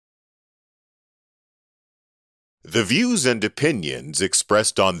The views and opinions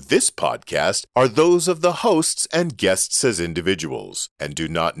expressed on this podcast are those of the hosts and guests as individuals, and do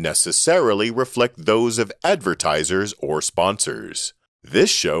not necessarily reflect those of advertisers or sponsors. This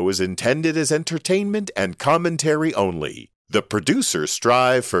show is intended as entertainment and commentary only. The producers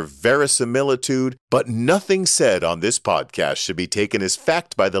strive for verisimilitude, but nothing said on this podcast should be taken as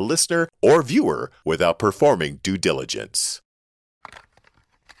fact by the listener or viewer without performing due diligence.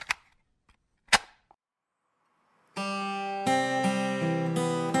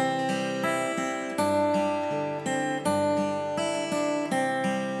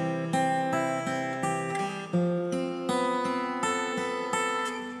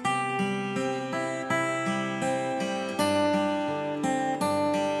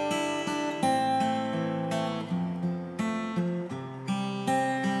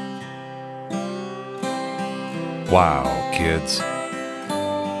 Wow, kids.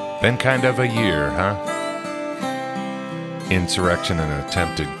 Been kind of a year, huh? Insurrection and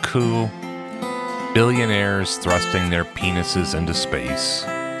attempted coup. Billionaires thrusting their penises into space.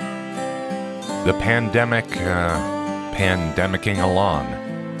 The pandemic, pandemicking along.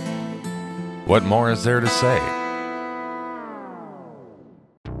 What more is there to say?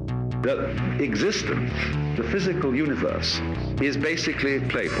 That existence, the physical universe, is basically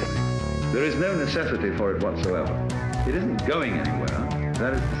playful. There is no necessity for it whatsoever. It isn't going anywhere.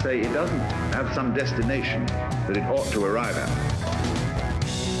 That is to say, it doesn't have some destination that it ought to arrive at.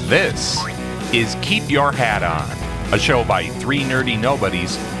 This is Keep Your Hat On, a show by three nerdy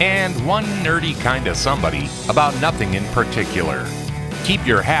nobodies and one nerdy kinda somebody about nothing in particular. Keep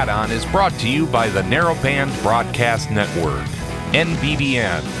Your Hat On is brought to you by the Narrowband Broadcast Network,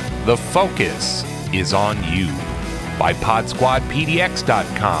 NBBN. The focus is on you. By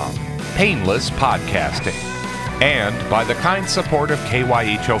PodsquadPDX.com. Painless podcasting, and by the kind support of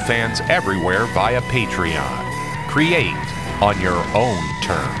KYHO fans everywhere via Patreon. Create on your own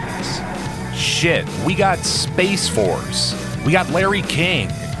terms. Shit, we got Space Force, we got Larry King,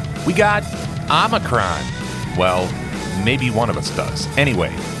 we got Omicron. Well, maybe one of us does.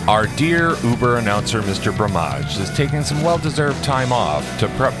 Anyway, our dear Uber announcer Mr. Bramage is taking some well-deserved time off to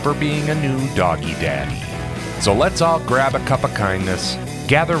prep for being a new doggy daddy. So let's all grab a cup of kindness,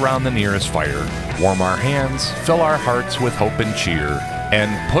 gather round the nearest fire, warm our hands, fill our hearts with hope and cheer,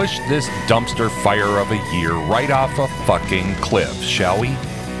 and push this dumpster fire of a year right off a fucking cliff, shall we?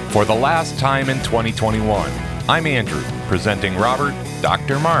 For the last time in 2021, I'm Andrew, presenting Robert,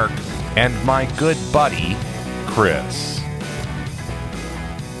 Dr. Mark, and my good buddy, Chris.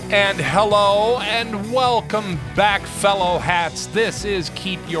 And hello and welcome back, fellow hats. This is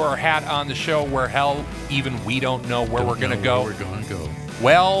Keep Your Hat On, the show where hell, even we don't know where we're going to go.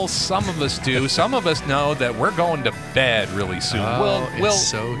 Well, some of us do. Some of us know that we're going to bed really soon. We'll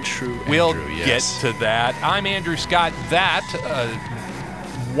so true, Andrew. We'll yes. get to that. I'm Andrew Scott. That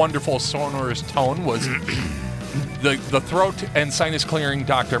wonderful sonorous tone was the throat and sinus clearing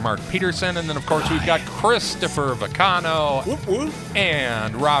Dr. Mark Peterson. And then, of course, we've got Christopher Vacano whoop, whoop.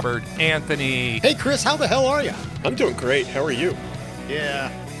 And Robert Anthony. Hey, Chris, how the hell are you? I'm doing great. How are you?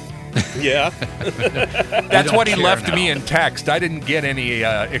 Yeah. Yeah. That's what he left me in text. I didn't get any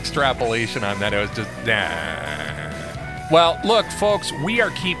extrapolation on that. It was just, nah. Well, look, folks, we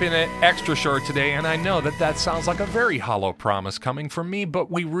are keeping it extra short today, and I know that sounds like a very hollow promise coming from me,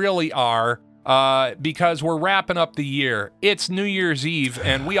 but we really are, because we're wrapping up the year. It's New Year's Eve,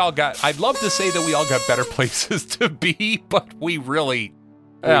 and I'd love to say that we all got better places to be, but we really...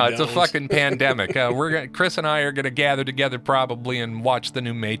 it's a fucking pandemic. Chris and I are going to gather together probably and watch the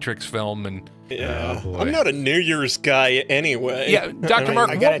new Matrix film. And I'm not a New Year's guy anyway. Yeah, Dr.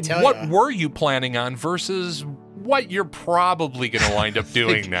 Mark, what were you planning on versus what you're probably going to wind up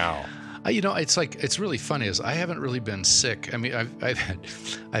doing now? It's really funny. Is I haven't really been sick. I mean, I've had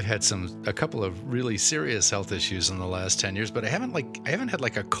a couple of really serious health issues in the last 10 years, but I haven't had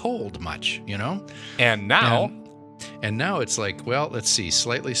like a cold much, you know. And now. And now it's like, well, let's see,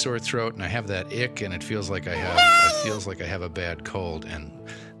 slightly sore throat, and I have that ick, and it feels like I have a bad cold. And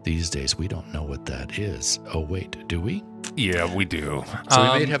these days we don't know what that is. Oh wait, do we? Yeah, we do.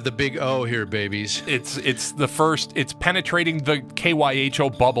 So we may have the big O here, babies. It's penetrating the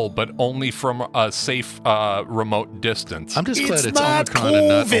KYHO bubble, but only from a safe remote distance. I'm just glad it's Omicron and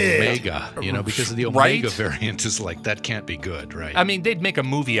not Omega, because the Omega variant is like, that can't be good, right? I mean, they'd make a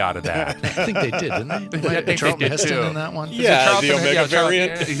movie out of that. I think they did, didn't they? Charlton Heston in that one? Yeah, the Omega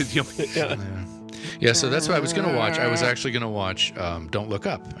variant. Yeah, so that's what I was going to watch. I was actually going to watch Don't Look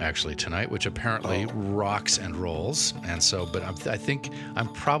Up, actually, tonight, which apparently rocks and rolls. And so, but I think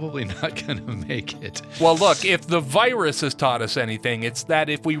I'm probably not going to make it. Well, look, if the virus has taught us anything, it's that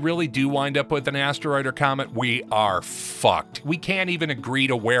if we really do wind up with an asteroid or comet, we are fucked. We can't even agree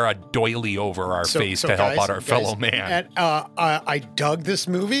to wear a doily over our face to help out our fellow man. I dug this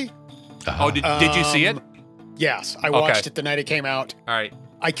movie. Oh, did you see it? Yes, I watched it the night it came out. All right.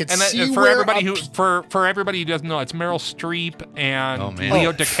 I could and see for where everybody who doesn't know, it's Meryl Streep and man.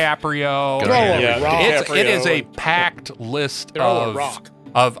 Leo DiCaprio. It is a packed list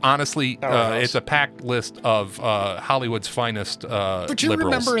of honestly, it's a packed list of Hollywood's finest But you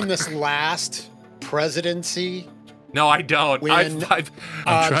liberals. remember in this last presidency? No, I don't. When, I'm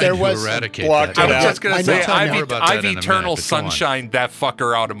trying there to was eradicate blocked that. it I was just going to say, I've eternal sunshined that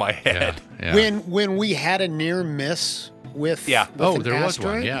fucker out of my head. Yeah. When we had a near miss with an there was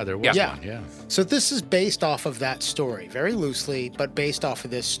asteroid? one. Yeah, there was Yeah. one. Yeah. So this is based off of that story, very loosely, but based off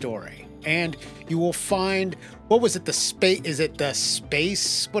of this story. And you will find, what was it? What is it?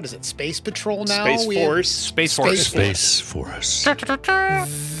 Space Patrol now? Space Force. Space Force.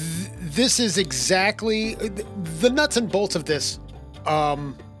 This is exactly the nuts and bolts of this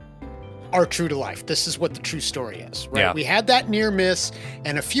are true to life. This is what the true story is, right? Yeah. We had that near miss,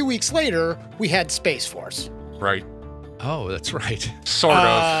 and a few weeks later, we had Space Force. Right. Oh, that's right. Sort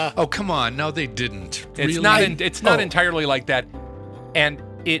of. Oh, come on. No, they didn't. It's Really? not entirely like that. And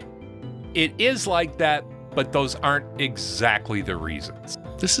it is like that, but those aren't exactly the reasons.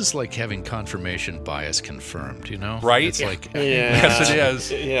 This is like having confirmation bias confirmed, you know? Right? It's like, Yes, it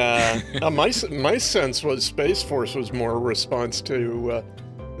is. Yeah. My sense was Space Force was more a response to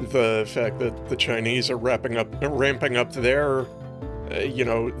the fact that the Chinese are ramping up their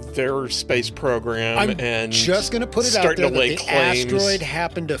their space program I'm just going to put it out there that the asteroid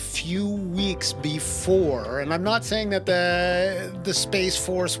happened a few weeks before, and I'm not saying that the Space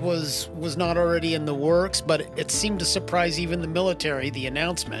Force was not already in the works, but it seemed to surprise even the military, the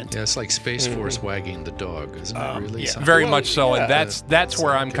announcement. yeah, it's like Space Force wagging the dog, isn't it really? yeah. Something? Very much so, yeah. and that's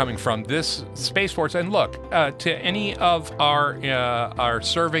where I'm coming from. This Space Force, and look, to any of our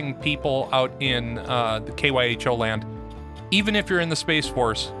serving people out in the KYHO land, even if you're in the Space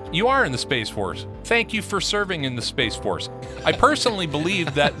Force, you are in the Space Force. Thank you for serving in the Space Force. I personally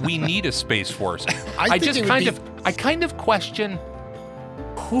believe that we need a Space Force. I kind of question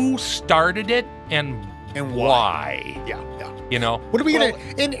who started it and why. Yeah. You know? What are we going to...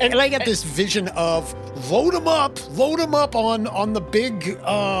 And I got this vision of load them up on the big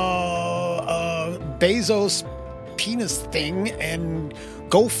Bezos penis thing and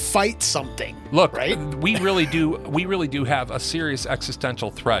go fight something. Look, right? we really do have a serious existential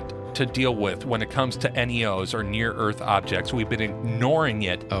threat to deal with when it comes to NEOs or near-Earth objects. We've been ignoring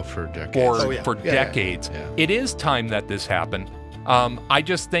it for decades. for decades. Yeah. It is time that this happened. I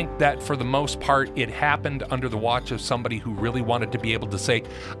just think that for the most part, it happened under the watch of somebody who really wanted to be able to say,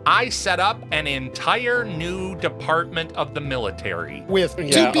 I set up an entire new department of the military. With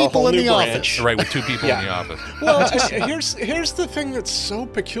two people in the office. Right, with two people in the office. Well, here's the thing that's so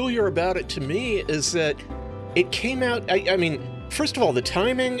peculiar about it to me is that it came out, I mean, first of all, the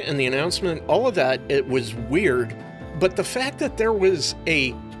timing and the announcement, all of that, it was weird. But the fact that there was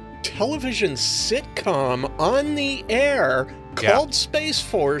a television sitcom on the air called Space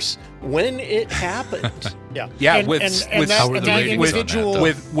Force when it happened. With Steve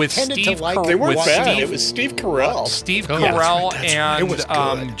They weren't bad. It was Steve Carell. Steve Carell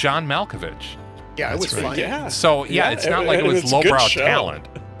and John Malkovich. Yeah, it was fun. Yeah. So it's not like it was lowbrow talent.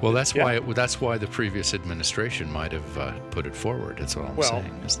 Well, that's why the previous administration might have put it forward. That's what I'm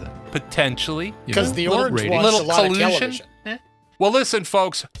saying. Is that potentially because the Orange watched little a lot collusion? of television. Well, listen,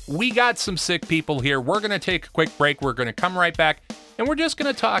 folks, we got some sick people here. We're going to take a quick break. We're going to come right back, and we're just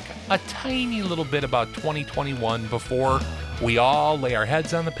going to talk a tiny little bit about 2021 before we all lay our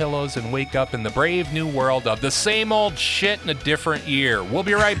heads on the pillows and wake up in the brave new world of the same old shit in a different year. We'll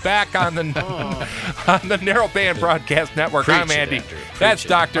be right back on the Narrowband Broadcast Network. I'm Andy. That's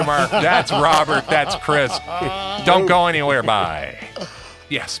Dr. Mark. That's Robert. That's Chris. Don't go anywhere. Bye.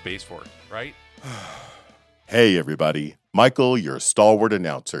 Yeah, Space Force, right? Hey, everybody. Michael, your stalwart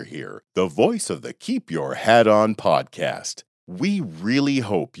announcer here, the voice of the Keep Your Hat On podcast. We really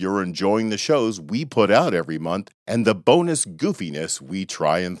hope you're enjoying the shows we put out every month and the bonus goofiness we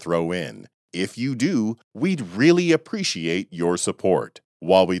try and throw in. If you do, we'd really appreciate your support.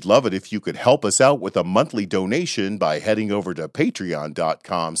 While we'd love it if you could help us out with a monthly donation by heading over to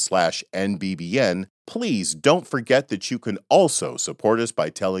patreon.com/NBBN, please don't forget that you can also support us by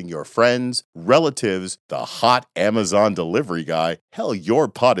telling your friends, relatives, the hot Amazon delivery guy, hell, your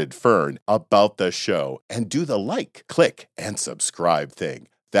potted fern, about the show, and do the like, click, and subscribe thing.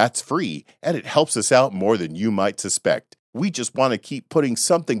 That's free, and it helps us out more than you might suspect. We just want to keep putting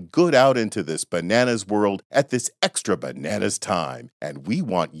something good out into this bananas world at this extra bananas time, and we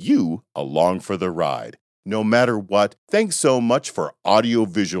want you along for the ride. No matter what, thanks so much for audio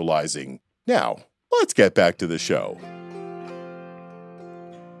visualizing. Now, let's get back to the show.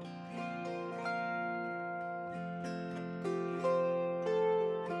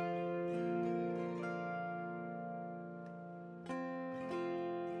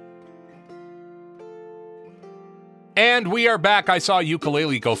 And we are back. I saw a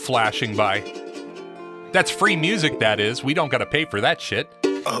ukulele go flashing by. That's free music, that is. We don't got to pay for that shit.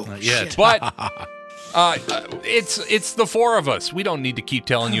 Oh, not yet. But it's the four of us. We don't need to keep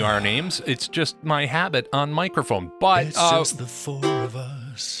telling you our names. It's just my habit on microphone. But It's just the four of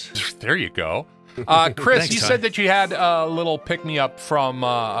us. There you go. Chris, Thanks, you Ty. said that you had a little pick-me-up from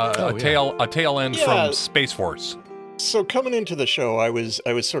a tail end from Space Force. So coming into the show, I was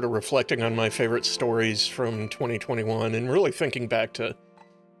sort of reflecting on my favorite stories from 2021 and really thinking back to,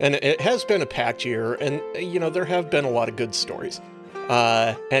 and it has been a packed year, and there have been a lot of good stories,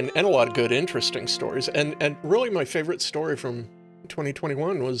 and a lot of good interesting stories, and really my favorite story from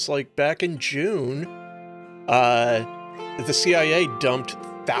 2021 was like back in June, the CIA dumped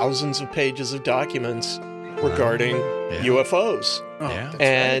thousands of pages of documents regarding UFOs, Yeah.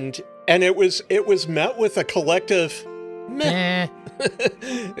 and it was met with a collective meh.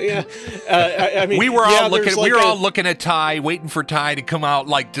 Yeah, I mean, We were all there's all looking at Ty, waiting for Ty to come out,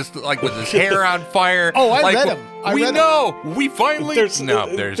 like with his hair on fire. Oh, I like, read him. We finally. There's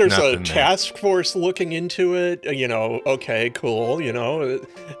nothing a there. task force looking into it. Okay, cool. And like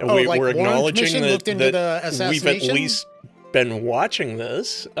we're Warren acknowledging Commission that, looked into the we've at assassination? least been watching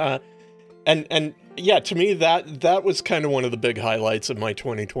this. And yeah, to me that was kind of one of the big highlights of my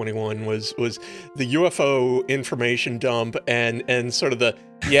 2021 was the UFO information dump and sort of the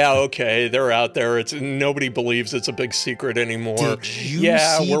okay, they're out there. It's nobody believes it's a big secret anymore. Did you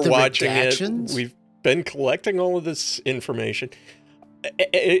see we're the watching redactions? it. We've been collecting all of this information.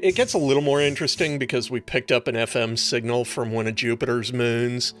 It gets a little more interesting because we picked up an FM signal from one of Jupiter's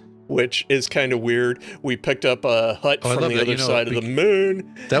moons, which is kind of weird. We picked up a hut from the other side of the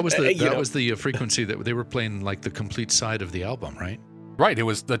moon. That was the frequency that they were playing, like the complete side of the album, right? Right, it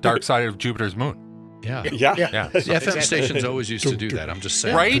was the dark side of Jupiter's moon. Yeah. Yeah. The FM stations always used to do that. I'm just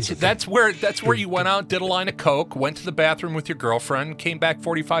saying. Right? That's where you went out, did a line of coke, went to the bathroom with your girlfriend, came back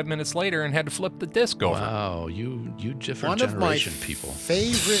 45 minutes later, and had to flip the disc over. Wow, you different One of my generation people.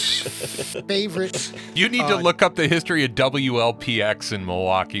 favorite. You need to look up the history of WLPX in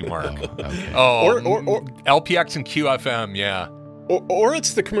Milwaukee, Mark. Okay. Oh, Or LPX and QFM, yeah. Or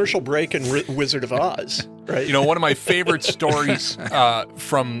it's the commercial break in Wizard of Oz, right? One of my favorite stories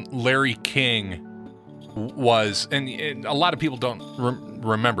from Larry King was, and a lot of people don't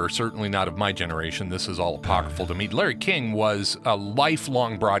remember, certainly not of my generation, this is all apocryphal to me. Larry King was a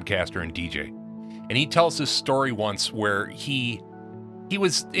lifelong broadcaster and DJ. And he tells this story once where he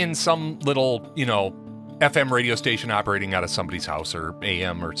was in some little, FM radio station operating out of somebody's house or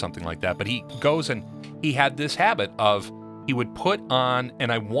AM or something like that. But he goes and he had this habit of, he would put on,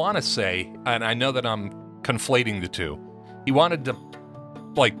 and I want to say, and I know that I'm conflating the two, he wanted to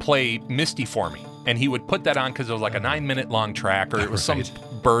play Misty for me. And he would put that on because it was like a 9-minute long track, or it was some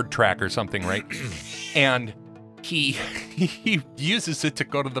bird track or something, right? And he uses it to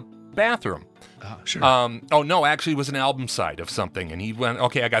go to the bathroom. Sure. Actually it was an album side of something. And he went,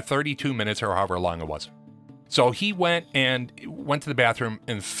 okay, I got 32 minutes or however long it was. So he went to the bathroom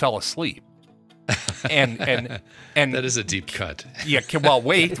and fell asleep. And that is a deep cut. Yeah, well,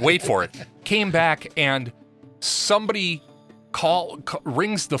 wait for it. Came back and somebody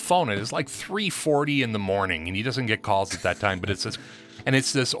rings the phone, and it's like 3:40 in the morning, and he doesn't get calls at that time, but it's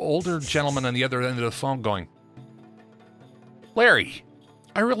this older gentleman on the other end of the phone going, Larry,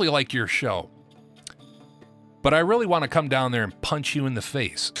 I really like your show, but I really want to come down there and punch you in the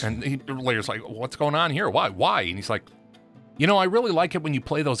face. And Larry's like, what's going on here? Why? And he's like, I really like it when you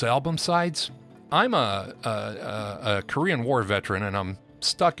play those album sides. I'm a Korean War veteran, and I'm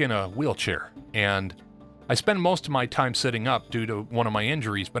stuck in a wheelchair, and I spend most of my time sitting up due to one of my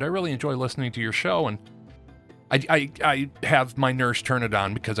injuries, but I really enjoy listening to your show, and I have my nurse turn it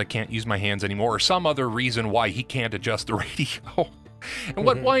on because I can't use my hands anymore, or some other reason why he can't adjust the radio. And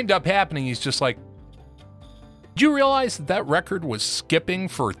what wind up happening, he's just like, Did you realize that record was skipping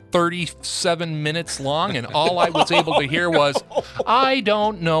for 37 minutes long, and all I was able to hear was, I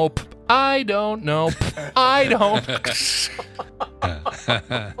don't know, I don't know, I don't.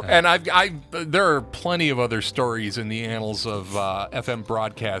 And there are plenty of other stories in the annals of FM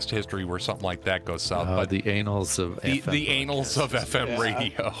broadcast history where something like that goes south. But the annals of FM. The annals of FM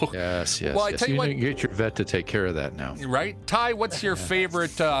radio. Yes. Well, I tell you what, get your vet to take care of that now. Right, Ty? What's your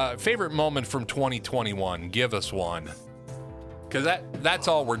favorite moment from 2021? Give us one, because that's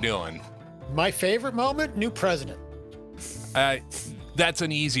all we're doing. My favorite moment: new president. That's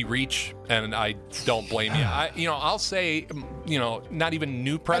an easy reach, and I don't blame you. I'll say, not even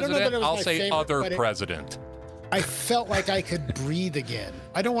new president. I'll say favorite, other president. I felt like I could breathe again.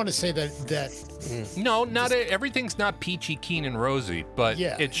 I don't want to say that. No, everything's not peachy keen and rosy, but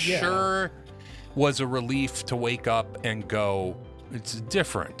it sure was a relief to wake up and go, it's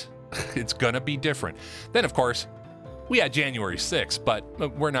different. It's gonna be different. Then, of course, we had January 6th, but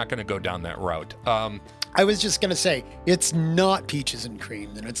we're not going to go down that route. I was just going to say, it's not peaches and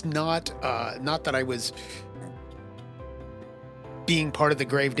cream, and it's not that I was being part of the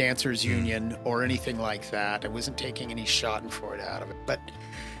Grave Dancers Union or anything like that. I wasn't taking any schadenfreude out of it. But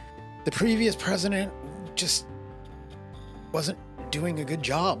the previous president just wasn't doing a good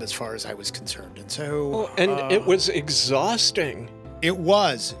job as far as I was concerned. And so... it was exhausting. It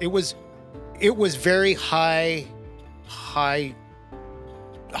was very high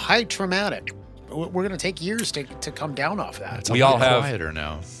traumatic. We're going to take years to come down off that. We all have quieter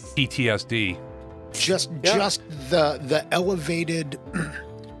now. PTSD. Just the elevated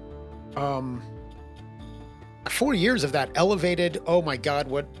 4 years of that elevated, oh my God,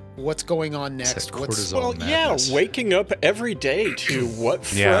 what's going on next? Waking up every day to what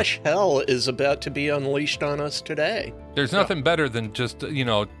fresh hell is about to be unleashed on us today. There's nothing better than just,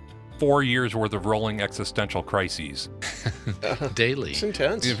 4 years worth of rolling existential crises. Daily. It's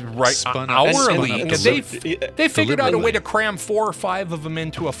intense. Right. Hourly. They figured out a way to cram 4 or 5 of them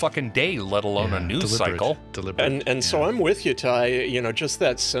into a fucking day, let alone a news cycle. And so I'm with you, Ty. just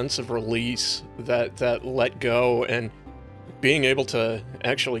that sense of release, that let go, and being able to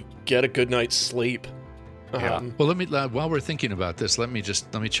actually get a good night's sleep. Well, let me. While we're thinking about this, let me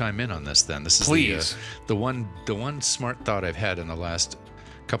chime in on this. Then this is please the one smart thought I've had in the last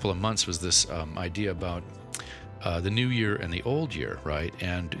couple of months was this idea about the new year and the old year, right?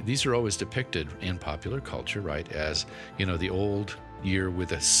 And these are always depicted in popular culture, right, as the old year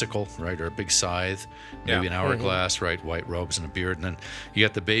with a sickle, right, or a big scythe, maybe an hourglass, right, white robes and a beard, and then you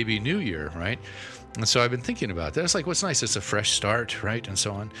got the baby new year, right? And so I've been thinking about that. It's like, what's nice? It's a fresh start, right, and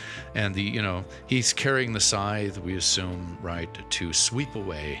so on. And he's carrying the scythe, we assume, right, to sweep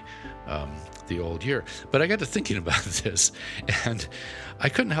away the old year. But I got to thinking about this, and I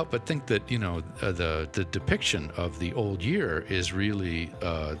couldn't help but think that the depiction of the old year is really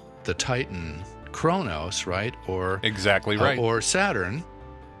the Titan Kronos, right, or exactly right, or Saturn.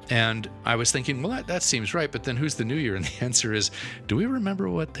 And I was thinking, well, that seems right, but then who's the new year? And the answer is, do we remember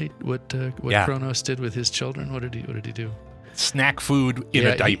what Kronos did with his children? What did he do? Snack food in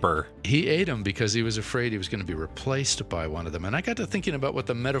a diaper. He ate them because he was afraid he was going to be replaced by one of them. And I got to thinking about what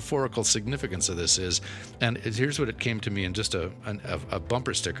the metaphorical significance of this is. And here's what it came to me in just a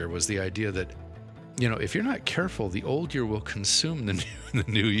bumper sticker was the idea that, if you're not careful, the old year will consume the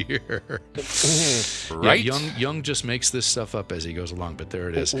new year. Right? Yeah, Young just makes this stuff up as he goes along, but there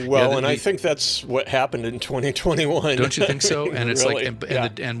it is. Well, I think that's what happened in 2021. Don't you think so? And it's really?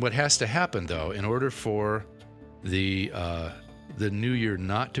 And what has to happen, though, in order for the new year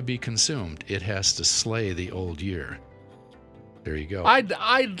not to be consumed, it has to slay the old year. There you go.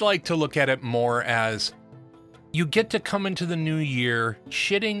 I'd like to look at it more as you get to come into the new year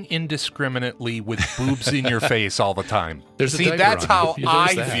shitting indiscriminately with boobs in your face all the time. That's how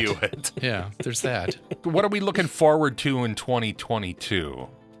I view it. Yeah, there's that. What are we looking forward to in 2022?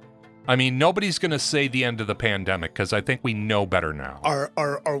 I mean, nobody's going to say the end of the pandemic because I think we know better now.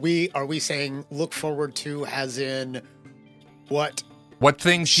 Are we saying look forward to as in what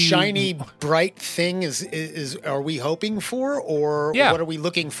things shiny bright thing is are we hoping for, or what are we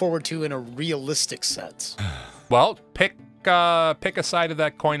looking forward to in a realistic sense? Well, pick a side of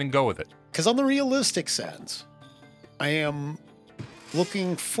that coin and go with it. Because on the realistic sense, I am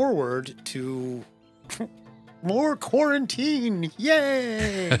looking forward to more quarantine.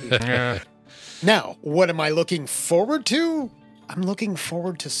 Yay! Now, what am I looking forward to? I'm looking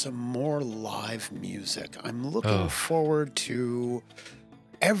forward to some more live music. I'm looking forward to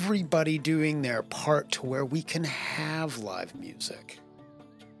everybody doing their part to where we can have live music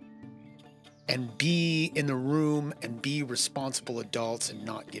and be in the room and be responsible adults and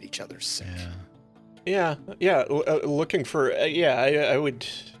not get each other sick. Looking for, I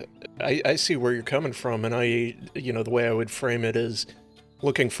see where you're coming from, and the way I would frame it is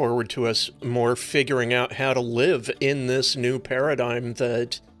looking forward to us more figuring out how to live in this new paradigm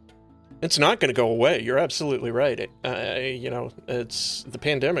that it's not going to go away. You're absolutely right. The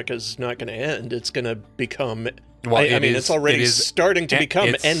pandemic is not going to end. It's going to become, it's already starting to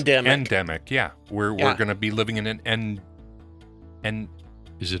become endemic. Endemic, yeah. We're going to be living in an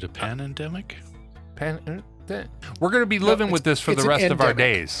Is it a pan-endemic? We're going to be living with this for the rest of our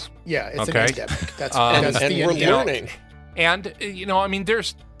days. Yeah, it's okay? an endemic. That's and the we're learning. And,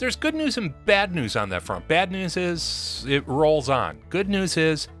 there's good news and bad news on that front. Bad news is it rolls on. Good news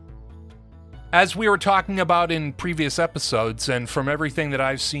is, as we were talking about in previous episodes, and from everything that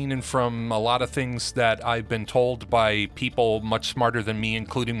I've seen and from a lot of things that I've been told by people much smarter than me,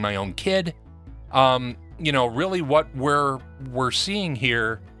 including my own kid, really what we're seeing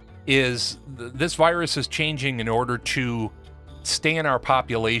here is this virus is changing in order to stay in our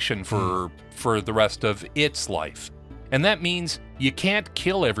population for the rest of its life. And that means you can't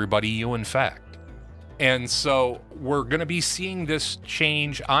kill everybody you infect. And so we're going to be seeing this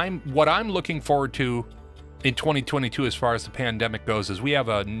change. What I'm looking forward to in 2022 as far as the pandemic goes is we have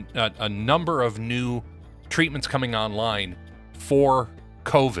a number of new treatments coming online for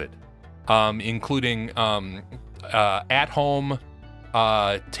COVID, including at-home,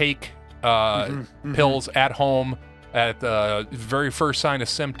 take pills at home at the very first sign of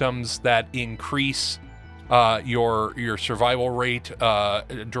symptoms that increase your survival rate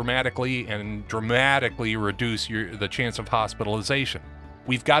dramatically and dramatically reduce the chance of hospitalization.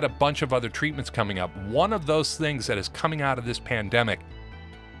 We've got a bunch of other treatments coming up. One of those things that is coming out of this pandemic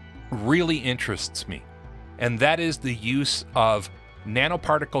really interests me, and that is the use of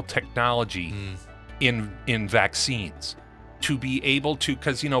nanoparticle technology in vaccines to be able to,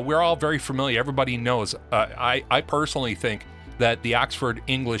 because we're all very familiar. Everybody knows. I personally think that the Oxford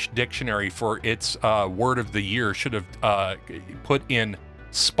English Dictionary for its word of the year should have put in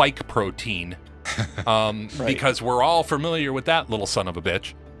spike protein, right. Because we're all familiar with that little son of a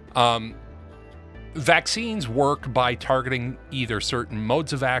bitch. Vaccines work by targeting either certain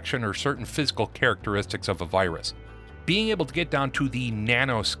modes of action or certain physical characteristics of a virus. Being able to get down to the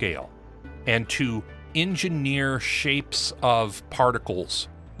nanoscale and to engineer shapes of particles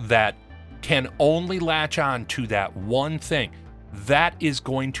that can only latch on to that one thing, that is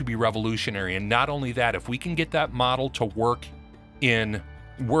going to be revolutionary. And not only that, if we can get that model to work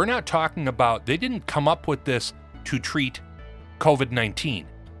we're not talking about, they didn't come up with this to treat COVID-19.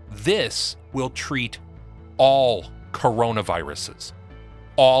 This will treat all coronaviruses,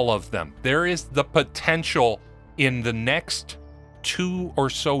 all of them. There is the potential in the next 2 or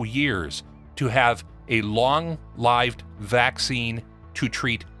so years to have a long-lived vaccine to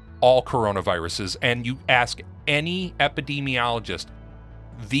treat all coronaviruses. And you ask any epidemiologist,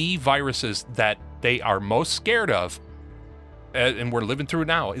 the viruses that they are most scared of, and we're living through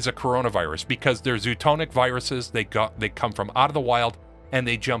now, is a coronavirus, because they're zoonotic viruses. They come from out of the wild, and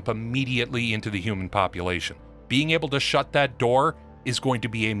they jump immediately into the human population. Being able to shut that door is going to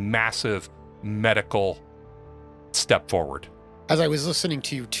be a massive medical step forward. As I was listening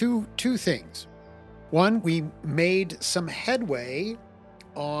to you, two things. One, we made some headway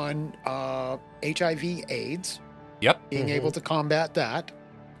on HIV/AIDS. Yep. Being able to combat that.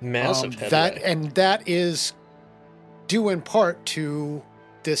 Massive headway. That is due in part to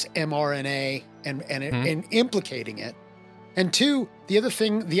this mRNA and implicating it. And two,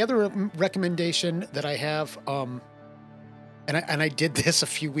 the other recommendation that I have, and I did this a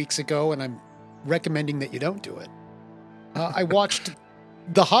few weeks ago, and I'm recommending that you don't do it. I watched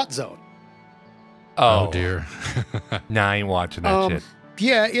The Hot Zone. Oh dear. Nah, I ain't watching that shit.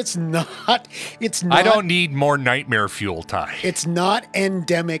 Yeah, it's not. I don't need more nightmare fuel, Ty. It's not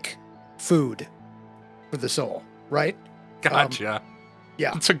endemic food for the soul, right? Gotcha.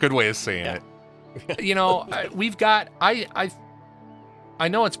 Yeah. That's a good way of saying it. We've got, I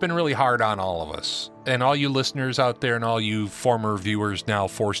know it's been really hard on all of us, and all you listeners out there and all you former viewers now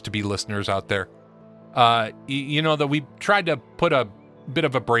forced to be listeners out there, that we tried to put a bit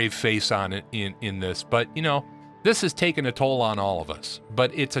of a brave face on it in this, but this has taken a toll on all of us. But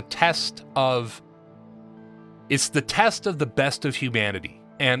it's the test of the best of humanity.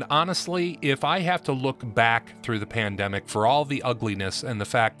 And honestly, if I have to look back through the pandemic for all the ugliness and the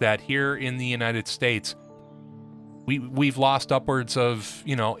fact that here in the United States, we've lost upwards of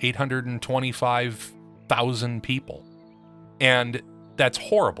 825,000 people, and that's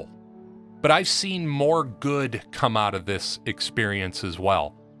horrible. But I've seen more good come out of this experience as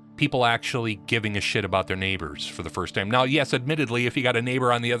well. people actually giving a shit about their neighbors for the first time. Now, yes, admittedly, if you got a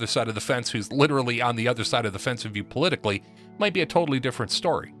neighbor on the other side of the fence who's literally on the other side of the fence of you politically, might be a totally different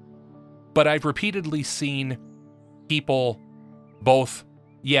story. But I've repeatedly seen people both,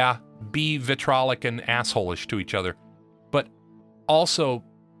 be vitriolic and asshole-ish to each other, but also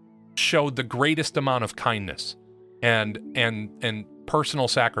showed the greatest amount of kindness and personal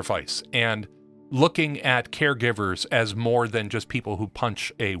sacrifice, and looking at caregivers as more than just people who punch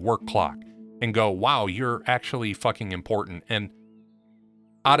a work clock and go, wow, you're actually fucking important. And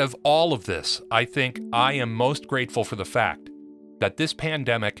out of all of this, I think I am most grateful for the fact that this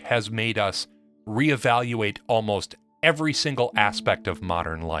pandemic has made us reevaluate almost every single aspect of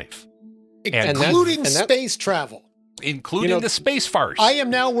modern life. Including space travel. Including the space farce. I am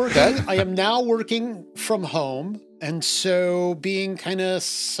now working from home. And so being kind of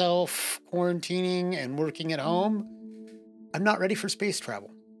self-quarantining and working at home, I'm not ready for space travel.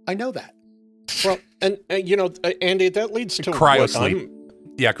 I know that. Well, and Andy, that leads to cryosleep.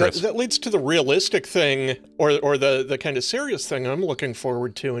 Yeah, Chris. That leads to the realistic thing or the kind of serious thing I'm looking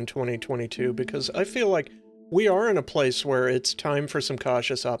forward to in 2022, because I feel like we are in a place where it's time for some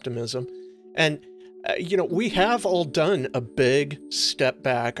cautious optimism. And we have all done a big step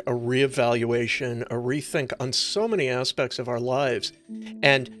back, a reevaluation, a rethink on so many aspects of our lives.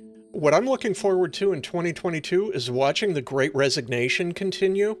 And what I'm looking forward to in 2022 is watching the Great Resignation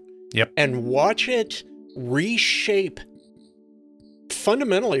continue. Yep. And watch it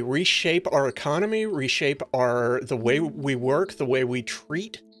fundamentally reshape our economy, reshape the way we work, the way we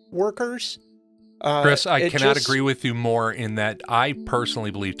treat workers. Chris, I cannot agree with you more in that I personally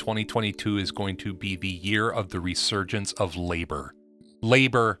believe 2022 is going to be the year of the resurgence of labor.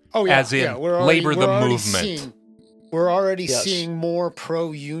 Labor, as in labor the movement. We're already seeing more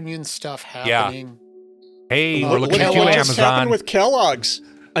pro-union stuff happening. Yeah. Hey, we're looking at you, Amazon. What's happened with Kellogg's?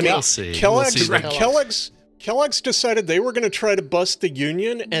 I mean, we'll see. Kellogg's decided they were going to try to bust the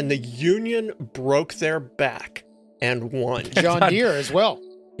union, and the union broke their back and won. John Deere as well.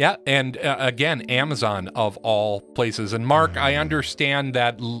 Yeah, and again, Amazon of all places. And Mark, I understand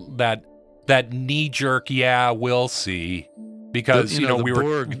that knee-jerk, we'll see, because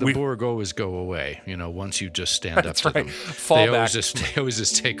the Borg always go away. Once you just stand up to them, Fall back. They always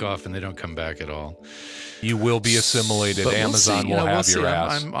just take off and they don't come back at all. You will be assimilated. But Amazon will have your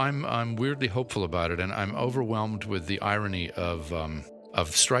ass. I'm weirdly hopeful about it, and I'm overwhelmed with the irony of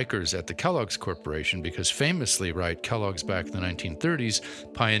strikers at the Kellogg's Corporation, because famously, Kellogg's back in the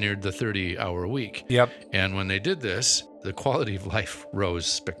 1930s pioneered the 30-hour week. Yep. And when they did this, the quality of life rose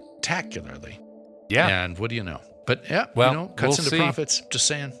spectacularly. Yeah. And what do you know? But cuts we'll into see. profits. Just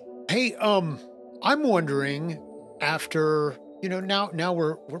saying. Hey, I'm wondering after, now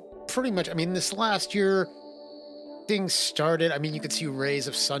we're pretty much, this last year things started. You could see rays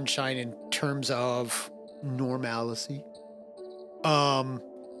of sunshine in terms of normalcy. I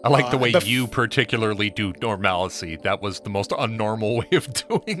like the way you particularly do normalcy. That was the most unnormal way of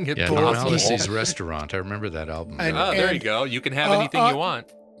doing it. Yeah, Normalcy's Restaurant. I remember that album. There you go. You can have anything you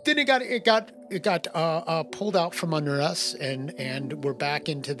want. Then it got pulled out from under us, and we're back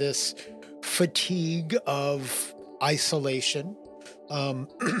into this fatigue of isolation. I'm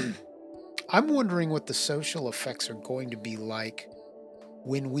wondering what the social effects are going to be like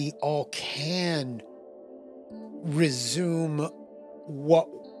when we all can resume what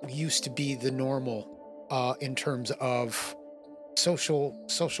used to be the normal in terms of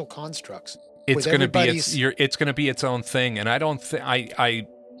social constructs. It's going to be its own thing, and I don't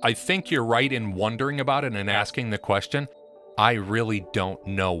I think you're right in wondering about it and asking the question. I really don't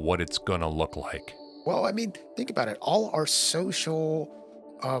know what it's going to look like. Well, think about it. All our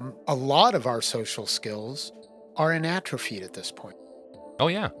a lot of our social skills are atrophied at this point. Oh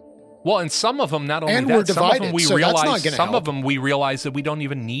yeah. Well, and some of them, not only and that, we're divided, some of them we realize that we don't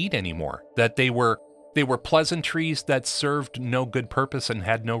even need anymore. That they were pleasantries that served no good purpose and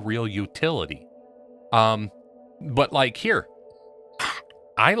had no real utility. But like here,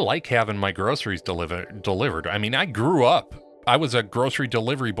 I like having my groceries delivered. I grew up. I was a grocery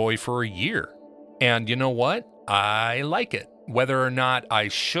delivery boy for a year. And you know what? I like it. Whether or not I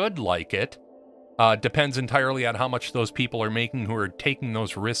should like it depends entirely on how much those people are making who are taking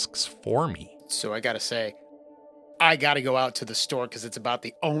those risks for me. So I got to say, I got to go out to the store because it's about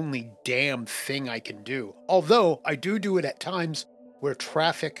the only damn thing I can do. Although I do it at times where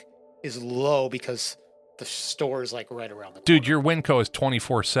traffic is low because the store is like right around the corner. Dude, your Winco is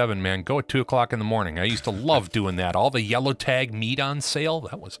 24/7, man. Go at 2 o'clock in the morning. I used to love doing that. All the yellow tag meat on sale.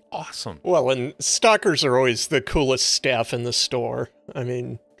 That was awesome. Well, and stockers are always the coolest staff in the store.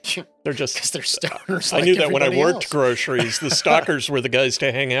 They're just because they're stoners. I knew that when I worked groceries. The stalkers were the guys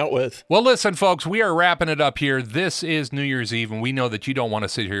to hang out with. Well, listen, folks, we are wrapping it up here. This is New Year's Eve, and we know that you don't want to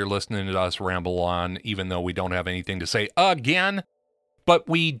sit here listening to us ramble on, even though we don't have anything to say again. But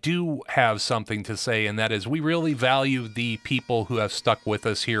we do have something to say, and that is we really value the people who have stuck with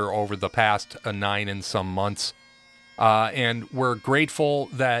us here over the past 9 and some months. And we're grateful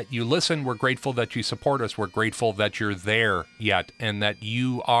that you listen. We're grateful that you support us. We're grateful that you're there yet and that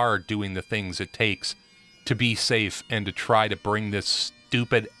you are doing the things it takes to be safe and to try to bring this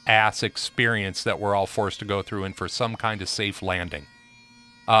stupid ass experience that we're all forced to go through in for some kind of safe landing.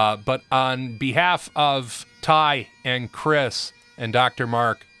 But on behalf of Ty and Chris and Dr.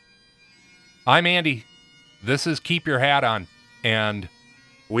 Mark, I'm Andy. This is Keep Your Hat On. And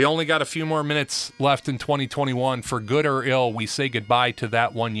we only got a few more minutes left in 2021. For good or ill, we say goodbye to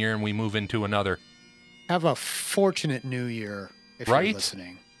that 1 year and we move into another. Have a fortunate new year if you're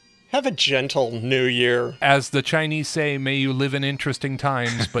listening. Have a gentle new year. As the Chinese say, may you live in interesting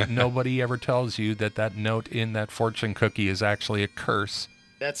times, but nobody ever tells you that note in that fortune cookie is actually a curse.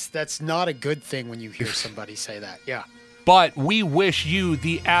 That's not a good thing when you hear somebody say that. Yeah. But we wish you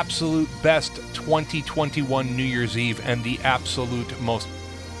the absolute best 2021 New Year's Eve and the absolute most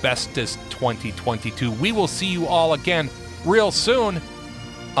bestest 2022. We will see you all again real soon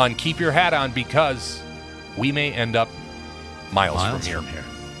on Keep Your Hat On, because we may end up miles from here.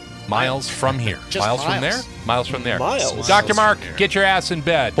 Miles from here. Miles from there? Miles from there. Miles. Dr. Mark, get your ass in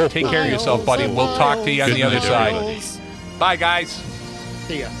bed. Take care of yourself, buddy. We'll talk to you on the other side. Bye, guys.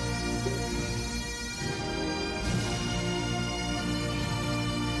 See ya.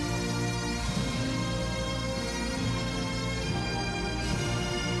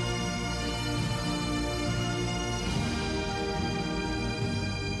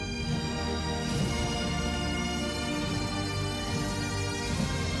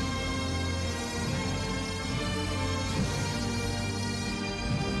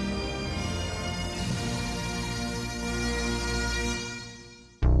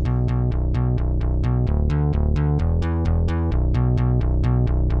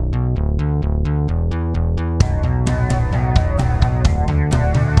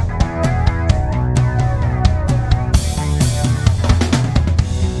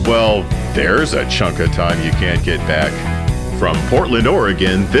 Well, there's a chunk of time you can't get back. From Portland,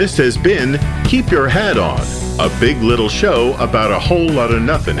 Oregon, this has been Keep Your Hat On, a big little show about a whole lot of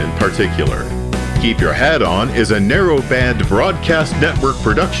nothing in particular. Keep Your Hat On is a narrowband broadcast network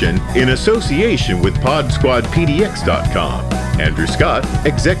production in association with PodSquadPDX.com. Andrew Scott,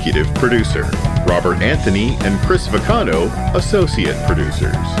 executive producer. Robert Anthony and Chris Vicano, associate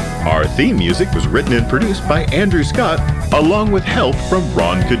producers. Our theme music was written and produced by Andrew Scott, along with help from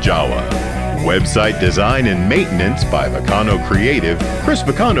Ron Kajawa. Website design and maintenance by Vicano Creative, Chris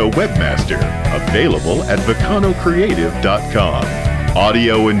Vicano Webmaster, available at VicanoCreative.com.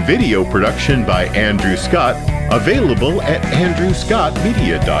 Audio and video production by Andrew Scott, available at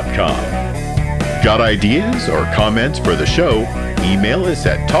AndrewScottMedia.com. Got ideas or comments for the show? Email us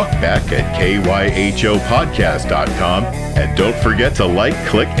at talkback@kyhopodcast.com, and don't forget to like,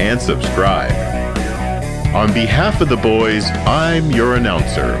 click, and subscribe. On behalf of the boys, I'm your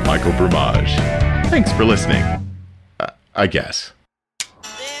announcer, Michael Brumage. Thanks for listening. I guess.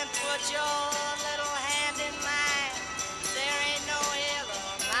 Then put your little hand in mine. There ain't no hill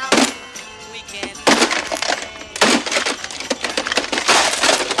or mountain we can't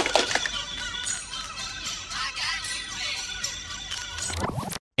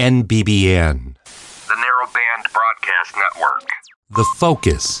NBBN. The Narrowband Broadcast Network. The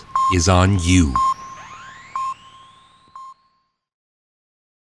focus is on you.